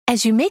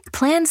As you make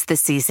plans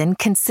this season,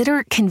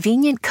 consider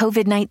convenient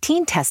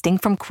COVID-19 testing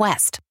from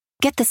Quest.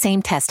 Get the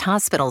same test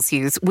hospitals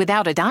use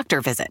without a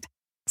doctor visit.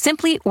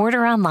 Simply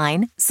order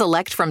online,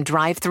 select from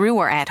drive-through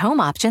or at-home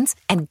options,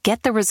 and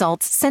get the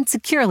results sent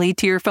securely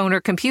to your phone or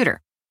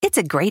computer. It's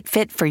a great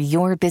fit for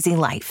your busy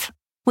life.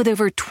 With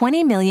over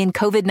 20 million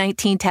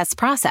COVID-19 tests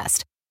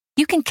processed,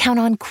 you can count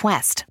on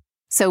Quest.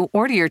 So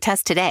order your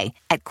test today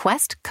at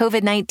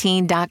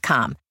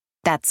questcovid19.com.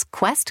 That's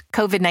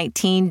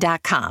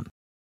questcovid19.com.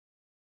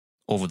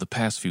 Over the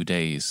past few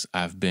days,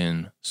 I've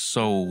been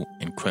so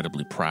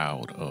incredibly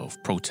proud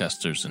of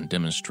protesters and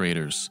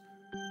demonstrators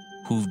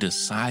who've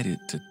decided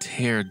to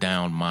tear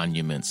down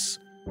monuments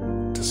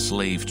to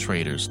slave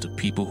traders, to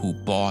people who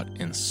bought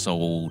and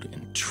sold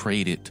and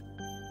traded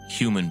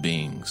human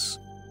beings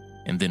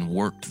and then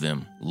worked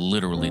them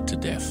literally to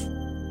death.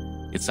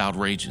 It's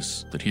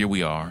outrageous that here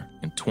we are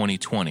in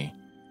 2020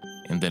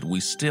 and that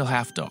we still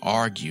have to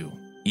argue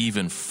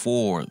even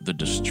for the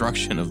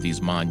destruction of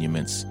these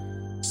monuments.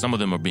 Some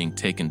of them are being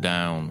taken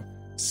down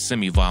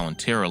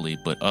semi-voluntarily,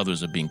 but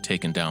others are being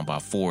taken down by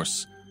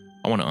force.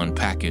 I want to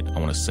unpack it. I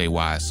want to say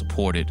why I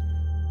support it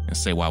and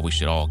say why we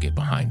should all get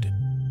behind it.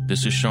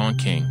 This is Sean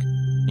King,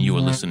 and you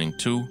are listening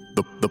to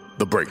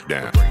The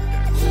Breakdown.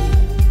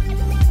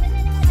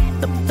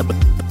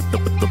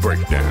 The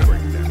Breakdown.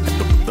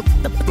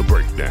 The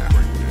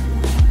Breakdown.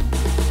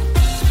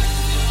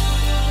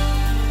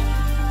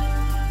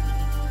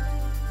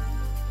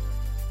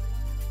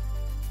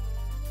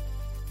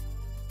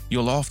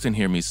 You'll often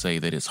hear me say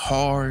that it's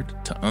hard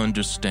to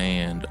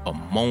understand a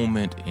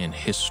moment in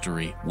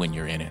history when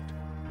you're in it.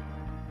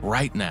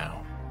 Right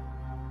now,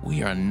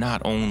 we are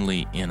not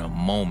only in a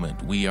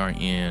moment, we are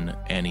in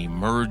an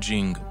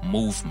emerging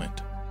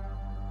movement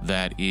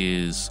that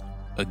is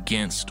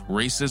against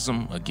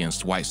racism,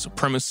 against white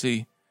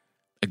supremacy,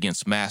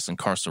 against mass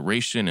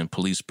incarceration and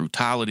police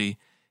brutality.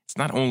 It's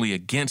not only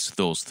against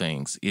those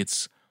things,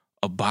 it's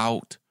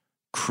about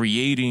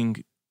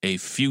creating a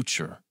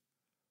future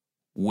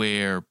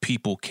where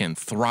people can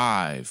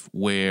thrive,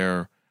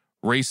 where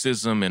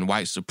racism and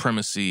white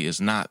supremacy is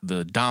not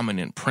the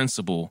dominant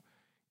principle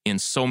in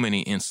so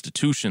many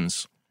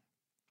institutions.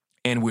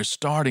 And we're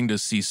starting to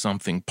see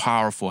something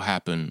powerful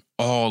happen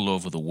all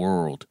over the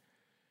world.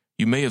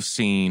 You may have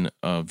seen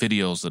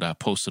videos that I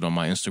posted on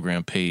my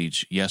Instagram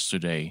page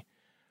yesterday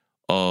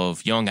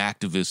of young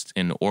activists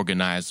and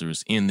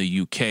organizers in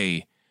the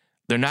UK.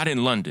 They're not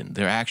in London.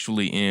 They're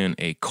actually in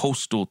a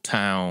coastal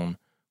town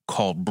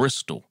called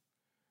Bristol.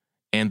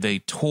 And they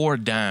tore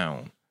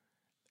down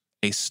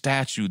a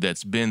statue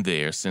that's been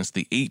there since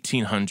the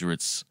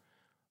 1800s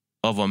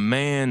of a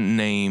man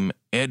named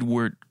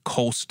Edward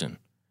Colston.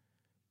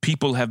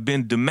 People have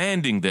been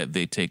demanding that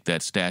they take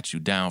that statue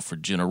down for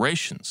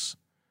generations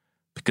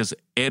because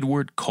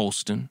Edward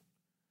Colston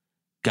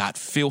got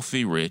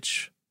filthy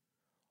rich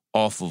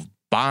off of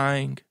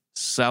buying,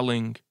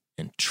 selling,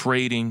 and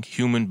trading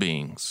human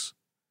beings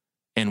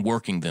and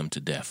working them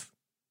to death.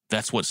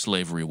 That's what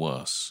slavery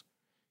was.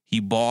 He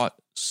bought,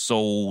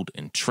 sold,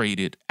 and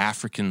traded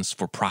Africans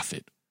for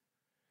profit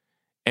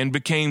and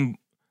became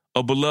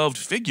a beloved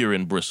figure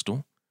in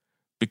Bristol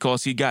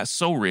because he got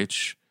so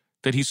rich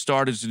that he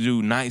started to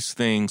do nice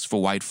things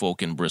for white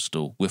folk in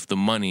Bristol with the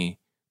money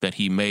that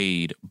he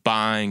made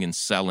buying and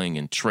selling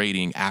and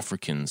trading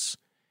Africans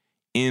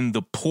in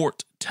the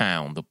port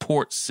town, the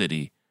port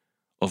city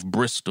of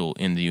Bristol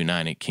in the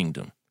United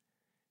Kingdom.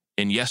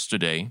 And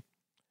yesterday,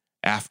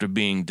 after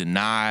being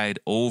denied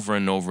over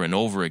and over and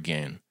over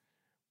again,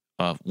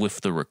 with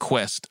the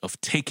request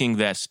of taking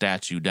that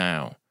statue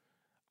down.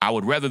 I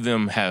would rather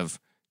them have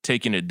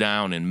taken it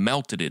down and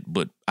melted it,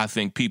 but I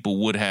think people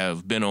would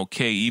have been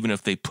okay even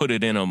if they put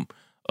it in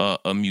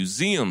a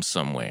museum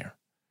somewhere.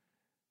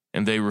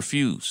 And they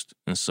refused.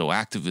 And so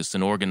activists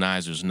and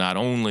organizers not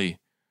only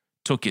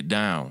took it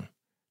down,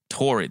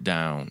 tore it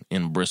down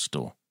in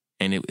Bristol.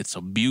 And it's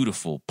a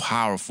beautiful,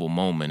 powerful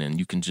moment. And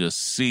you can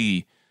just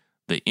see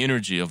the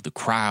energy of the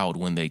crowd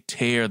when they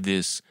tear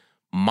this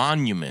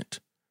monument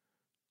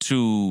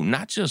to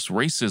not just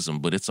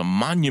racism, but it's a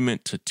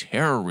monument to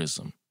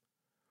terrorism.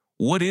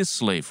 What is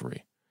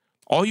slavery?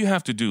 All you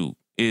have to do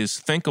is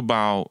think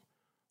about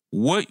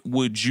what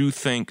would you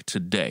think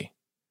today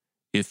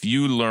if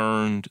you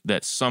learned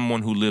that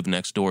someone who lived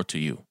next door to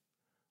you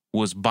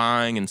was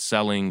buying and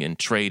selling and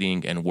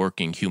trading and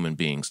working human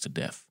beings to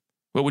death?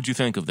 What would you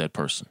think of that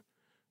person?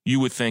 You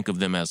would think of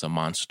them as a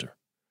monster.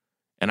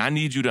 And I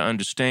need you to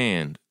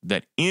understand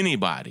that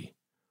anybody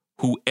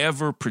who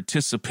ever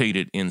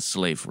participated in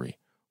slavery,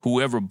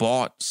 whoever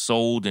bought,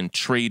 sold, and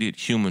traded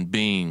human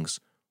beings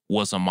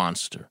was a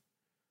monster.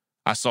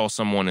 I saw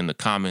someone in the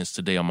comments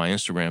today on my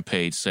Instagram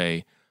page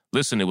say,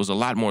 listen, it was a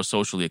lot more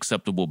socially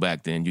acceptable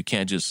back then. You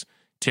can't just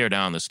tear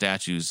down the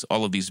statues.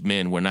 All of these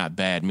men were not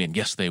bad men.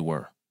 Yes, they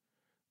were.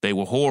 They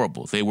were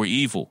horrible. They were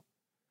evil.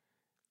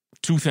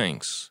 Two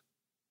things.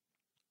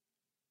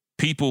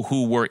 People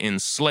who were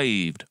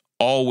enslaved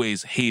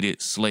always hated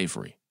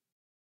slavery.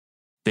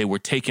 They were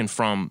taken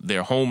from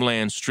their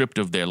homeland, stripped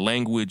of their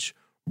language,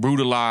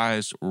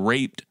 brutalized,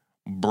 raped,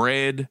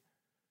 bred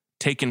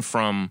taken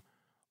from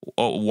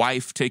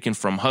wife, taken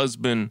from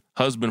husband,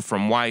 husband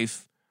from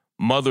wife,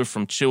 mother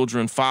from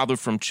children, father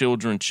from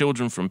children,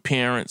 children from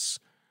parents,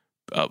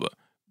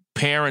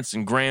 parents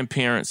and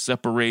grandparents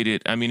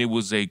separated. I mean, it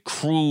was a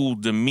cruel,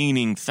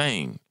 demeaning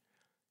thing.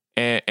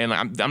 And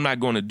I'm not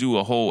going to do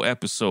a whole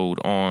episode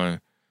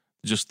on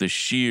just the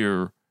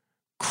sheer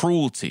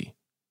cruelty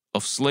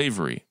of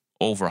slavery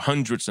over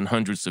hundreds and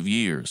hundreds of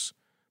years.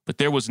 But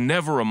there was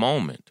never a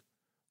moment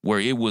where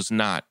it was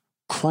not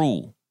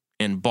cruel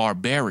and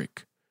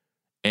barbaric.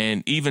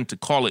 And even to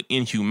call it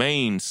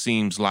inhumane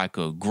seems like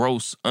a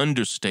gross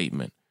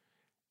understatement.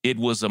 It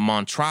was a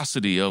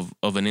monstrosity of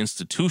an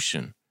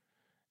institution.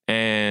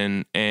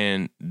 And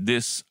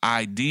this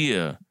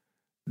idea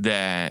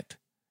that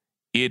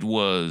it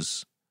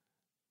was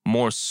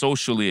more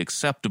socially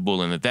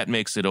acceptable and that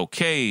makes it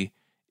okay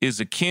is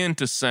akin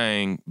to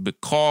saying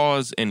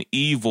because an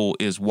evil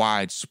is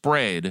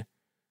widespread,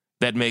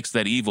 that makes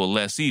that evil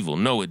less evil.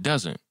 No, it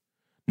doesn't.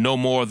 No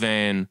more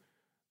than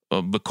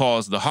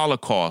because the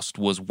Holocaust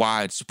was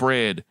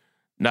widespread,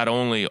 not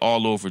only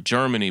all over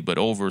Germany, but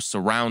over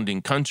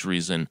surrounding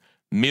countries, and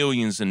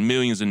millions and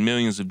millions and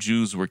millions of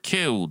Jews were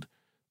killed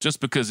just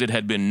because it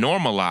had been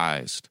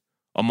normalized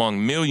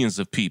among millions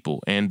of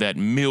people and that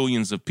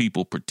millions of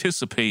people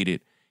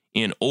participated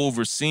in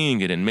overseeing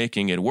it and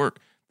making it work.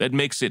 That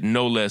makes it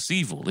no less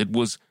evil. It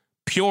was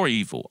pure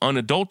evil,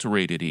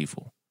 unadulterated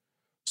evil.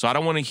 So I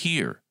don't want to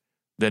hear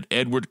that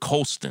Edward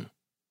Colston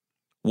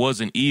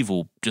wasn't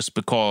evil just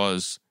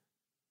because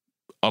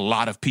a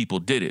lot of people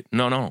did it.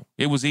 No,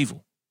 it was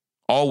evil.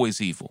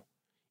 Always evil.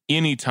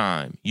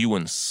 Anytime you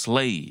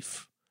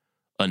enslave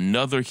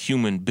another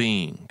human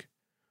being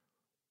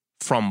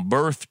from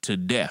birth to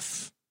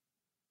death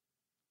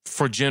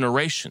for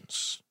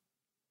generations,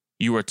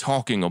 you are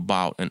talking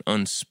about an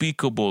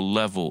unspeakable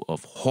level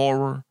of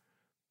horror,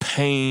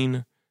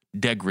 pain,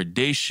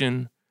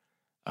 degradation.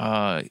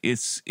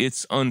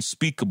 It's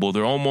unspeakable.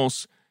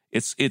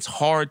 It's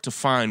hard to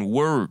find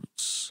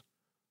words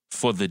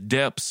for the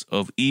depths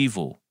of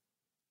evil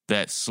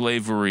that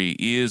slavery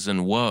is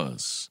and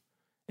was.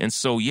 And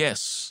so,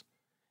 yes,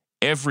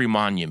 every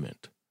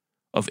monument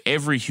of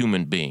every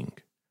human being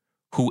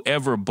who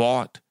ever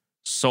bought,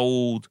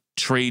 sold,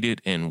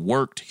 traded, and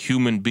worked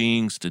human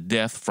beings to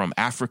death from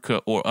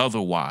Africa or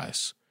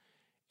otherwise,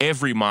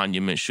 every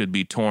monument should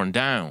be torn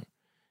down.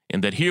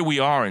 And that here we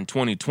are in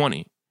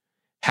 2020,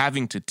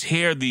 having to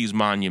tear these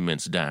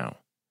monuments down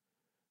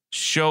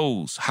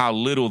shows how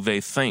little they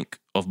think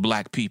of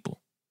Black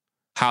people,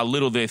 how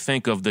little they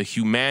think of the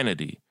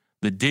humanity,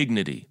 the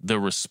dignity, the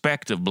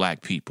respect of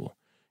Black people.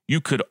 You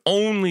could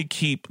only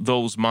keep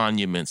those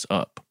monuments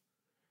up.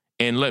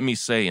 And let me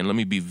say, and let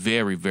me be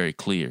very, very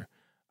clear,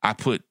 I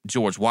put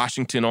George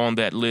Washington on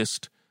that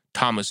list,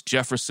 Thomas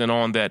Jefferson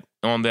on that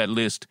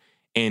list,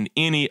 and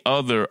any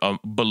other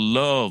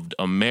beloved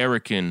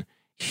American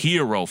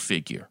hero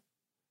figure,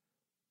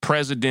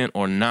 president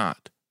or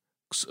not,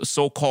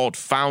 so-called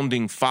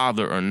founding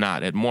father or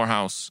not. At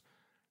Morehouse,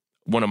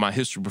 one of my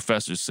history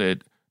professors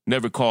said,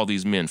 never call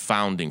these men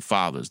founding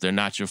fathers. They're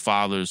not your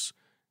fathers.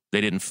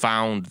 They didn't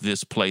found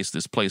this place.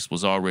 This place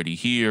was already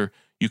here.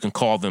 You can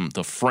call them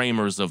the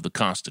framers of the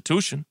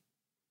Constitution.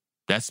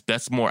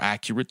 That's more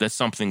accurate. That's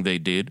something they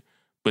did.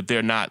 But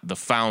they're not the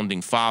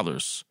founding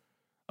fathers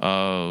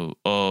of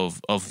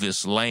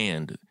this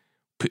land.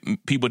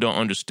 People don't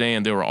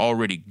understand there were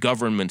already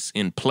governments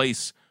in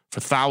place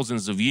for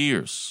thousands of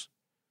years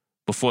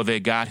before they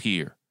got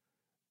here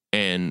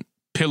and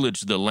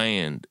pillaged the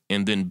land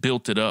and then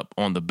built it up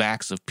on the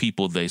backs of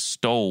people they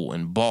stole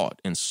and bought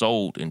and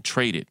sold and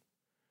traded,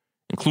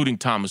 including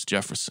Thomas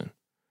Jefferson,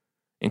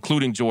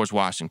 including George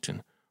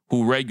Washington,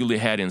 who regularly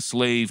had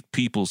enslaved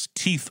people's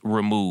teeth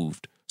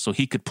removed so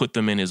he could put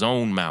them in his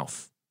own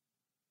mouth.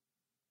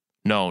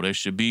 No, there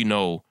should be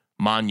no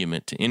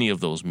monument to any of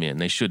those men.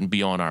 They shouldn't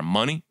be on our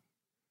money.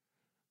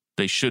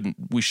 We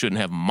shouldn't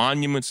have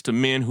monuments to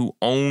men who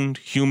owned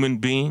human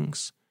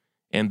beings.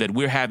 And that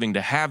we're having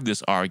to have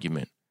this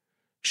argument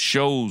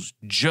shows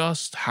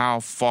just how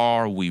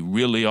far we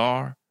really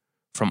are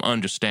from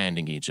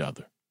understanding each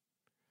other.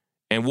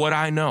 And what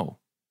I know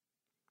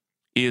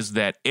is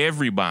that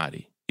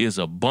everybody is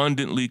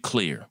abundantly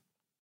clear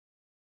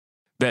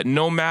that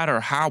no matter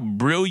how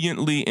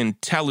brilliantly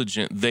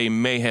intelligent they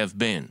may have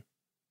been,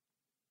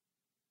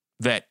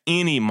 that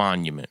any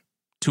monument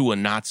to a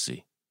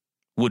Nazi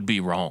would be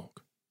wrong.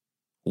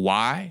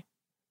 Why?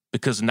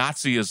 Because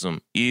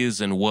Nazism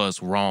is and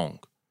was wrong.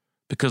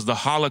 Because the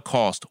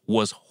Holocaust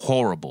was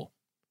horrible.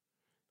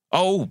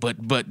 Oh, but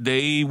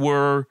they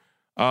were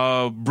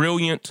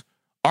brilliant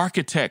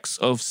architects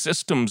of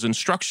systems and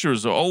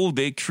structures. Oh,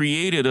 they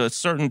created a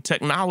certain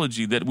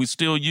technology that we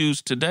still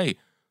use today.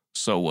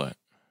 So what?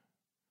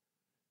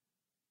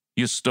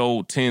 You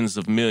stole tens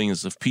of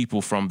millions of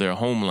people from their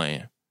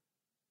homeland.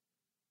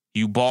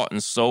 You bought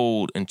and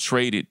sold and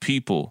traded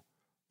people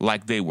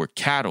like they were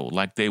cattle,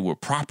 like they were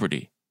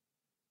property,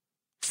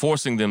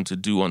 forcing them to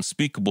do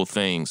unspeakable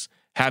things,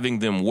 having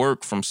them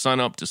work from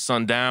sunup to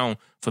sundown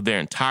for their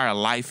entire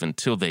life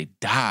until they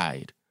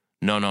died.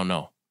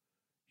 No.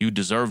 You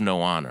deserve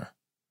no honor.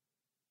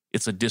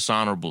 It's a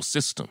dishonorable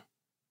system.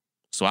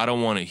 So I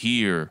don't want to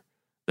hear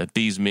that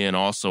these men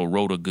also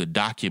wrote a good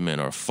document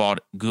or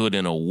fought good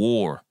in a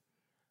war.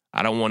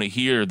 I don't want to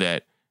hear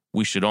that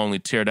we should only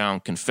tear down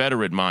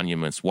Confederate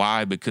monuments.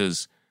 Why?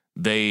 Because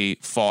they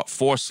fought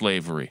for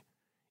slavery.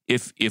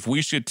 If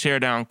we should tear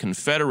down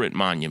Confederate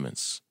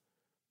monuments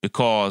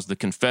because the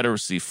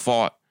Confederacy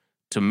fought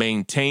to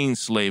maintain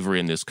slavery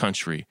in this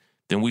country,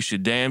 then we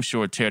should damn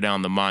sure tear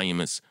down the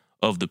monuments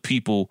of the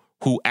people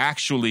who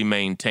actually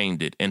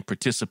maintained it and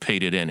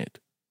participated in it.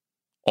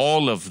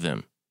 All of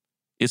them.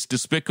 It's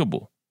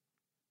despicable.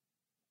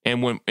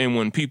 And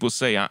when people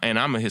say, and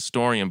I'm a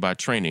historian by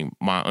training,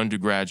 my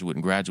undergraduate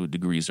and graduate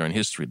degrees are in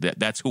history.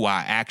 That's who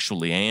I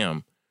actually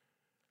am.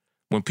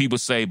 When people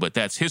say, but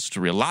that's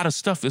history, a lot of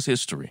stuff is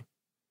history.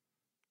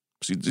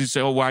 So you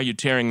say, oh, why are you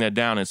tearing that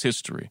down as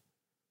history?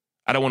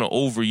 I don't want to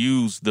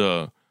overuse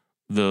the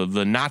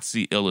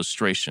Nazi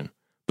illustration,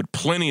 but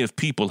plenty of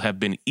people have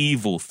been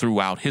evil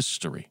throughout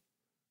history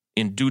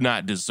and do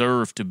not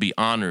deserve to be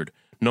honored,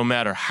 no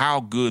matter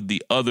how good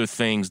the other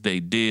things they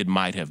did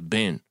might have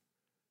been.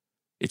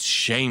 It's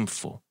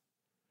shameful.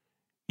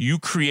 You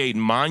create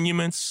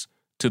monuments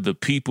to the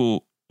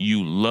people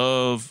you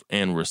love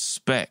and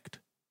respect.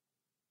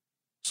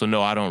 So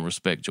no, I don't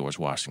respect George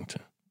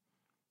Washington.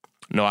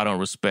 No, I don't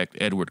respect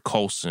Edward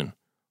Colston,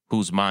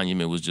 whose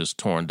monument was just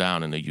torn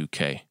down in the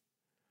UK.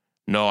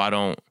 No, I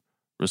don't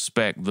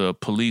respect the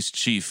police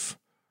chief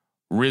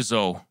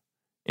Rizzo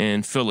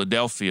in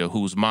Philadelphia,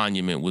 whose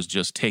monument was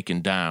just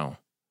taken down.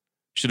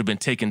 Should have been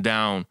taken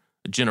down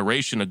a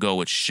generation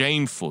ago. It's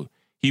shameful.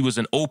 He was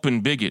an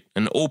open bigot,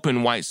 an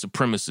open white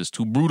supremacist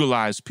who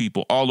brutalized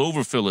people all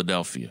over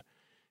Philadelphia.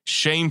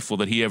 Shameful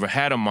that he ever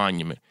had a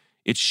monument.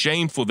 It's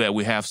shameful that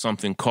we have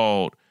something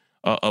called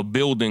a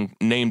building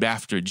named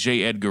after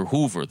J. Edgar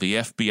Hoover, the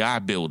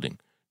FBI building,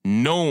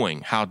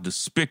 knowing how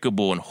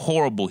despicable and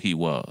horrible he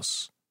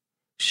was.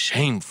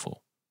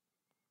 Shameful.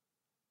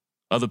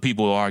 Other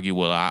people argue,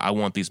 well, I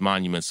want these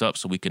monuments up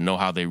so we can know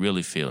how they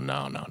really feel.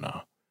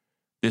 No.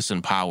 This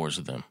empowers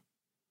them.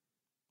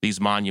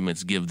 These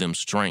monuments give them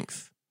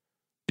strength.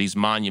 These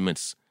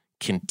monuments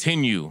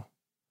continue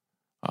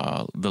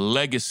the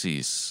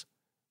legacies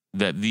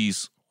that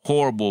these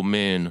horrible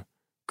men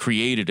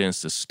created and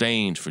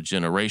sustained for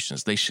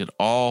generations. They should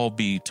all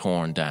be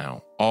torn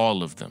down,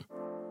 all of them,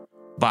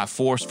 by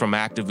force from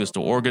activists or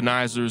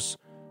organizers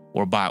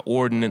or by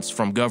ordinance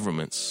from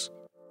governments.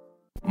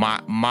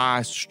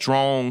 My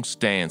strong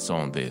stance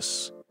on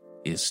this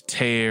is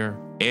tear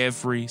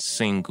every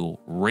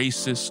single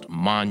racist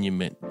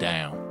monument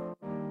down,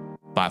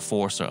 by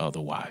force or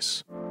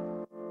otherwise.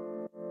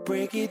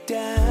 Break it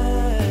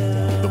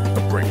down.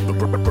 The breakdown.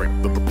 The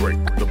breakdown. The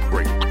breakdown.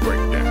 Break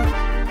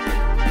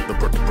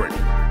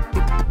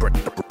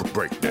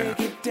it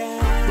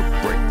down.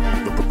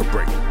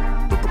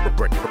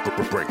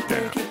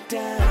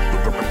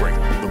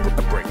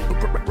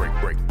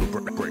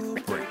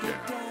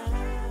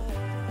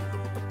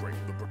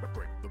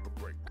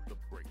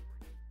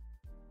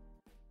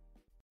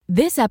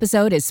 This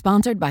episode is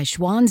sponsored by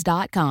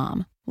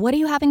Schwans.com. What are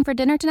you having for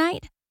dinner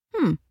tonight?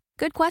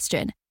 Good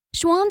question.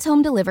 Schwann's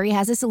Home Delivery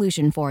has a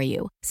solution for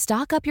you.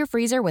 Stock up your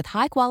freezer with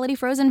high-quality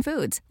frozen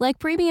foods like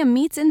premium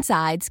meats and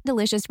sides,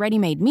 delicious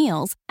ready-made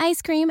meals,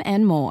 ice cream,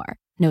 and more.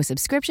 No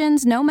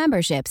subscriptions, no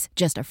memberships,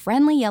 just a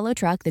friendly yellow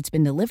truck that's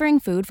been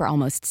delivering food for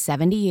almost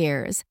 70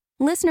 years.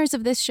 Listeners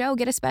of this show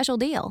get a special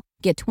deal.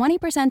 Get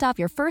 20% off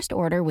your first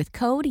order with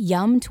code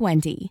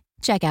YUM20.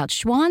 Check out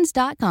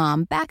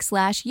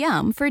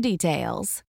schwans.com/YUM for details.